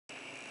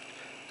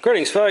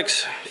Greetings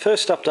folks,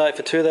 first update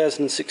for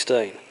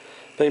 2016.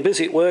 Been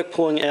busy at work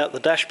pulling out the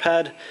dash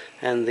pad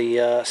and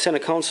the centre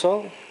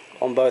console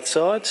on both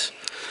sides.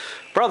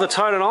 Brother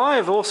Toad and I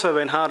have also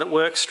been hard at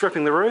work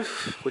stripping the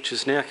roof, which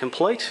is now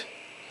complete.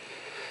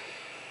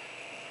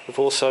 We've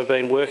also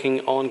been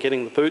working on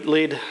getting the boot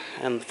lid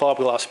and the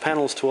fiberglass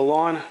panels to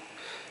align,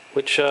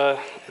 which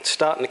it's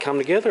starting to come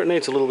together. It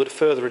needs a little bit of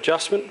further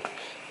adjustment.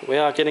 We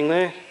are getting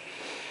there.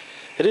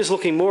 It is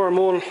looking more and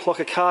more like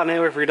a car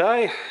now every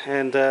day,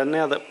 and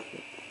now that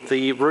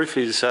the roof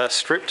is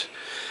stripped,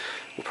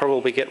 we'll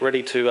probably get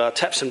ready to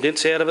tap some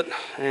dents out of it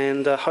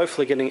and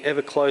hopefully getting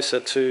ever closer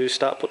to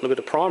start putting a bit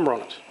of primer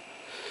on it.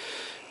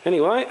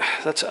 Anyway,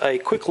 that's a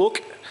quick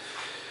look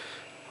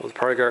of the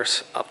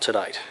progress up to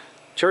date.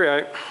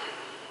 Cheerio.